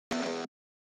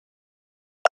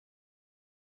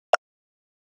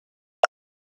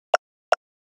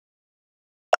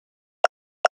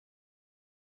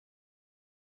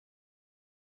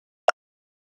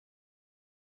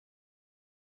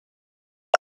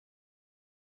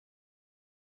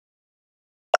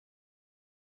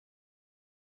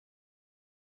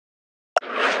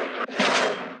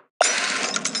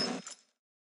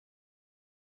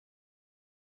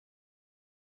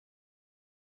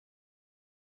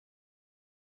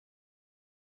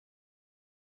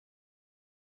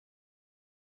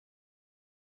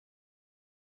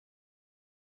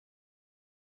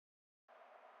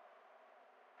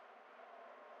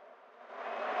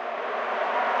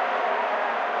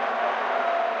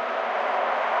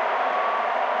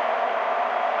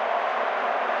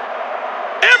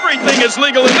Everything is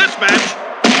legal in this match.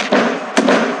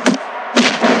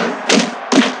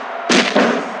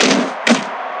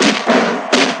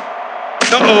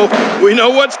 Uh-oh, we know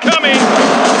what's coming.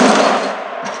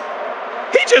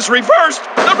 He just reversed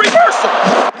the reversal.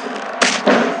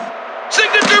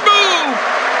 Signature move.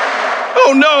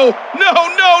 Oh, no, no,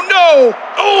 no, no.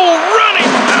 Oh,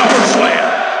 running power slam.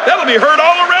 That'll be heard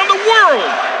all around the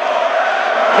world.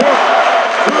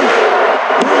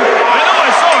 I know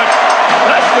I saw it,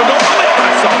 but I still don't believe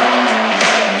I saw it.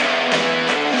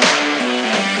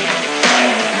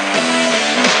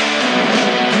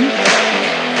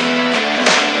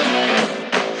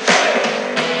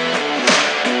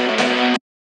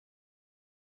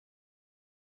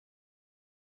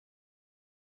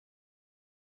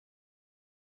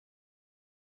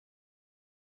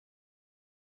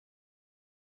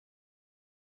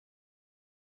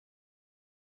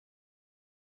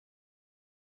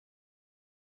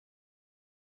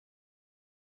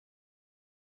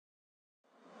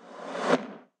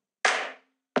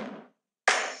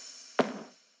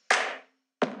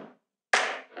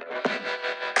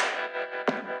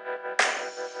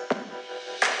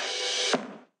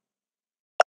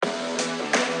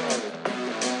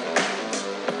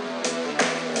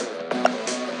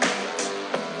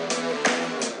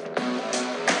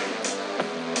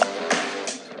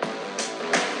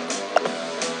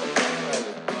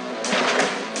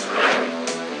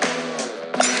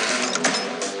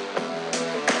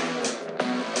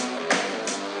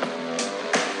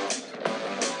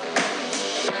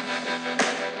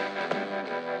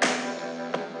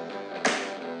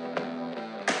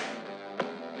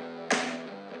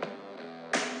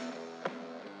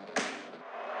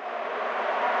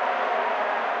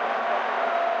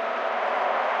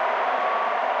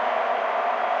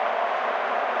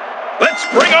 Let's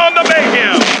bring on the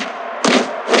Mayhem.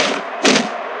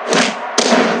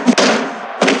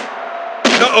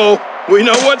 Uh-oh, we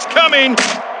know what's coming.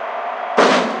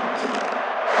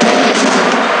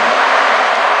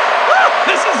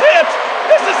 This is it.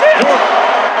 This is it.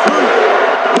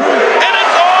 And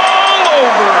it's all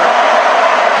over.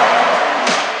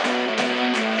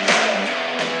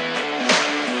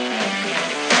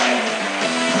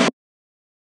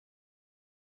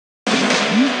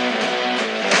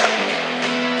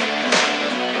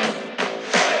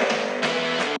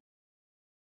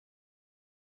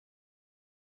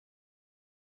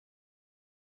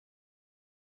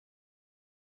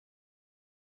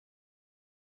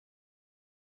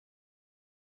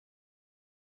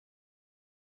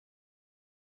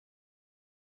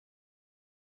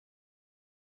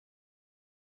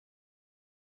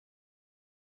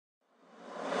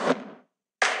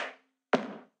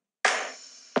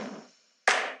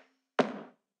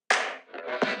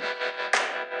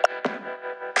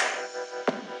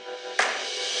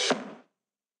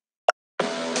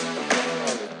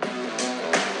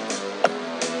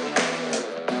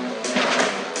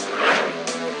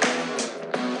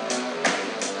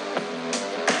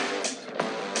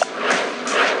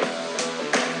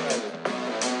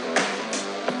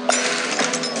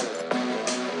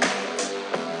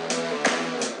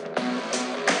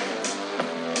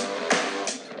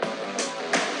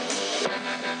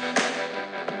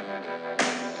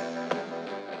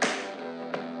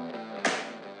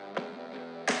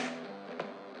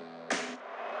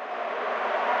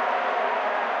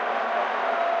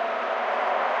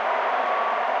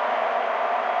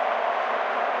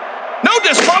 No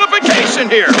disqualification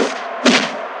here.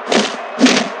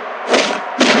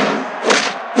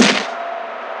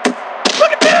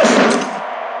 Look at this.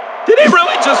 Did he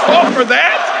really just fall for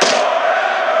that?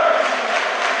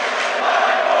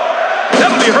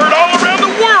 That'll be heard all around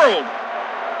the world.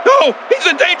 Oh, he's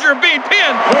in danger of being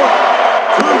pinned.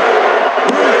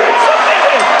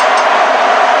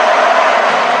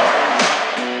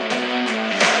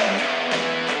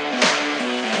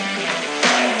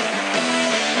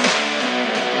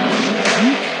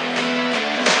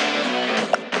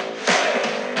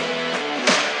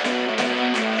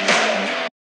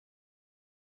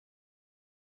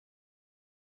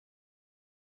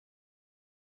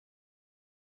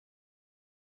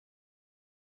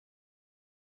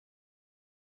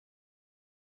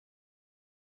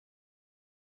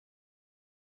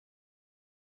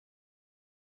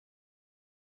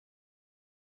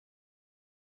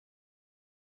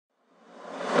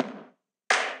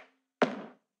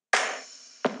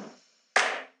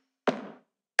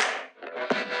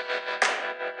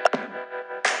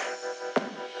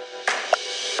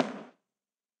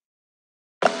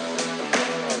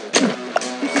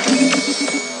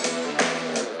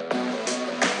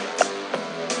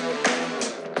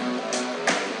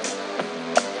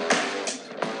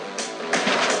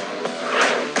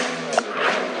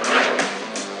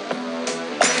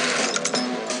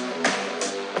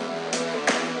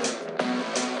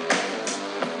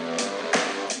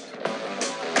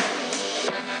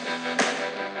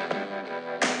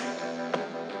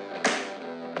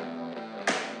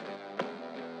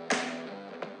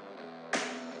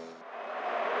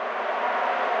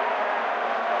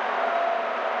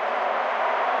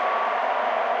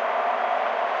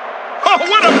 Oh,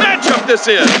 what a matchup this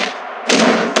is!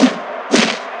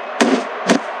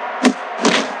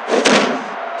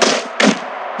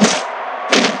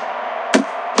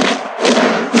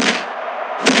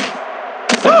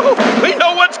 Oh, we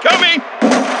know what's coming!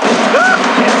 Ah,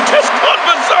 it's just gone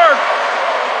berserk!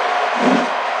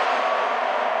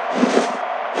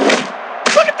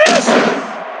 Look at this!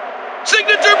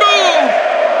 Signature move!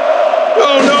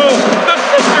 Oh no, the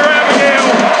Sister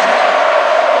Abigail!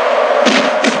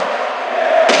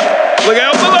 Look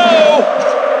out below!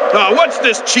 Oh, what's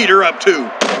this cheater up to?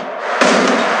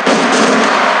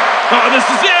 Oh, this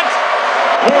is it!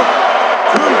 1,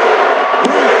 2,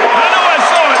 3. I know I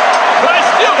saw it, but I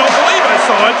still don't believe I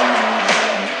saw it.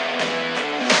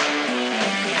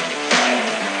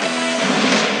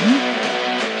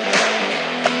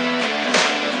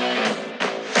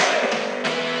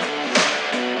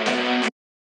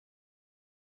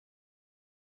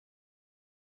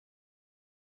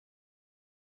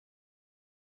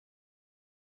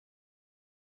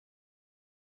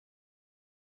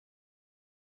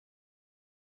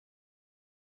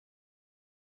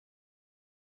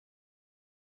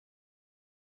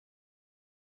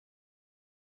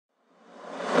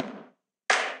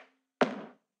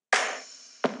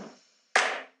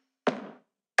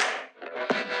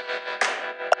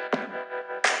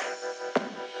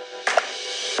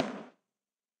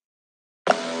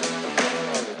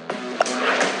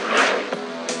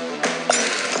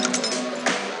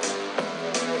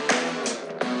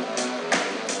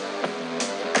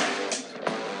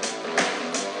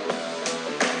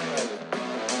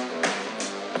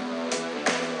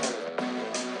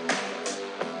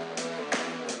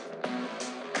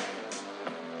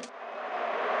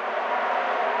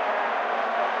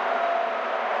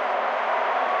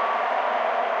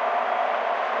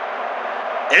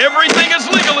 Everything is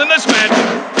legal in this match.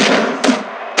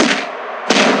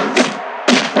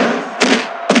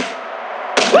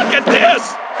 Look at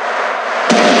this!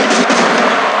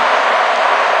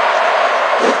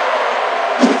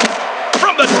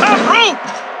 From the top rope!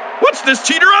 What's this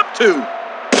cheater up to?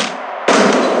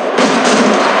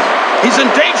 He's in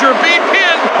danger of being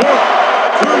pinned. 1,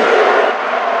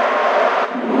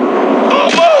 2.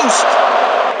 Almost!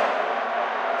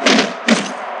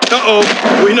 Uh-oh,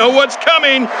 we know what's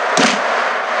coming.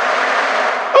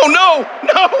 Oh, no,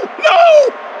 no, no!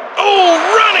 Oh,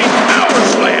 running power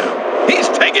slam! He's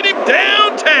taking him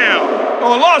downtown.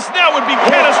 Oh, a loss now would be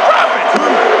catastrophic.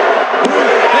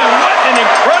 And what an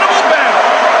incredible battle.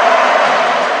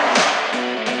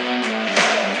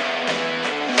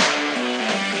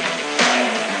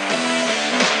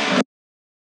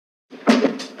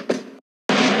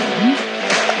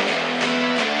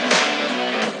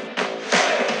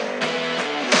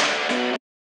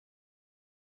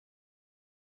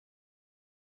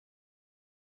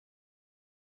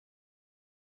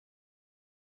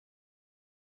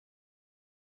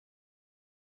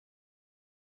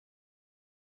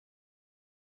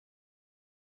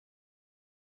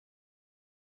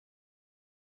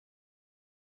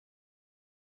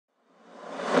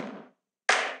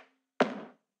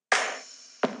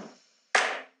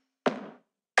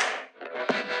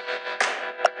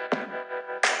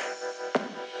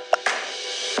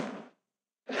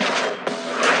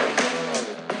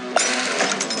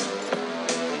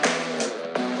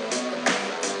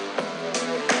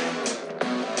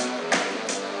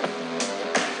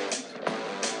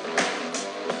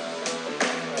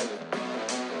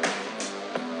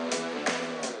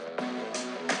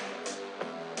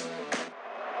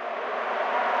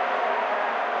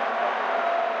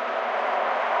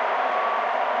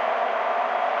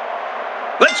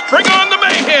 Let's bring on the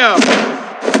Mayhem!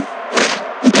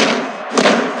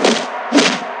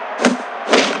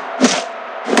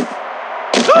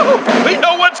 Oh, we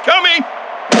know what's coming!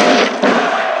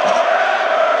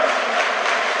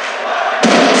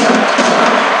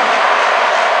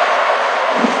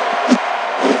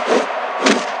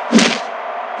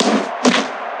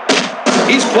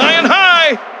 He's flying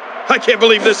high! I can't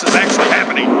believe this is actually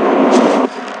happening.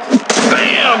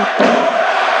 Bam!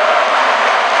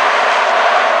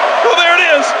 Oh, there it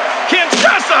is!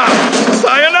 Kinshasa!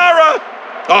 Sayonara!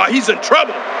 Oh, he's in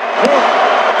trouble. 1, 2, 3.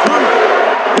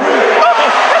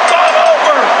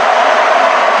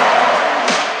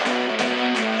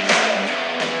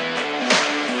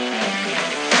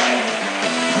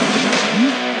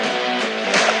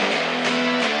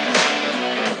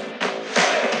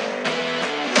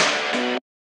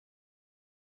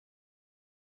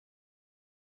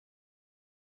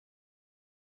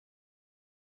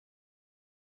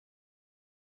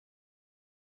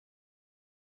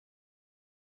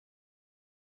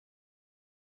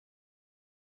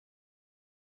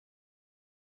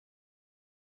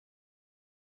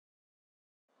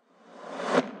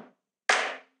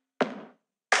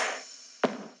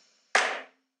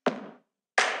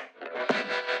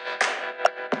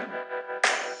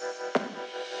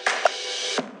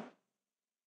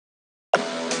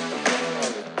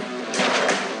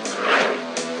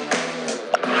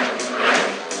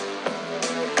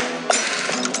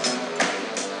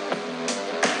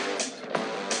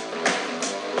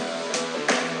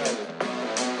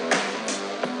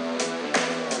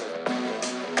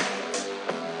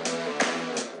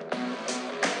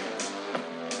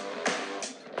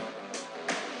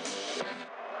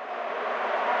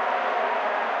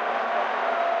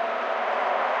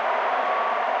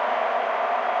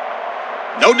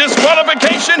 No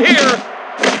disqualification here.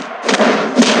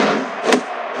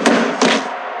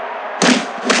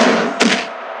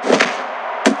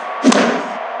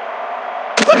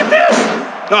 Look at this.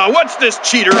 Oh, what's this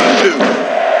cheater up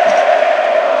to?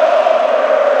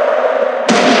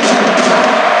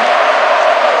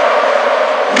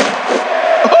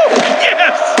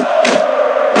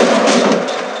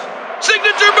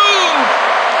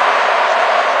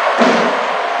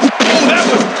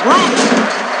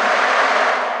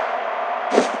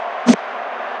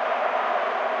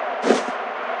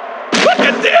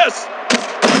 This!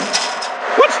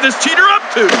 What's this cheater up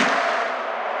to?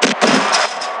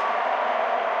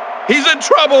 He's in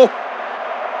trouble.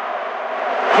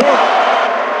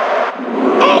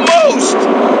 Almost!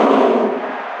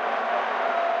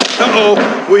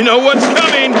 Uh-oh, we know what's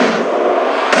coming.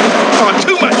 Oh,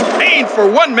 too much pain for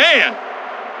one man.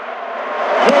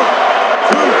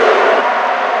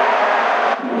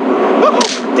 Oh,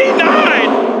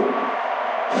 denied!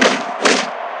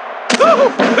 Oh,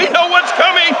 we know what's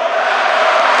coming.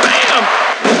 Bam!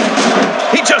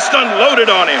 He just unloaded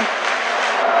on him.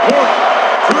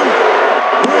 1, 2.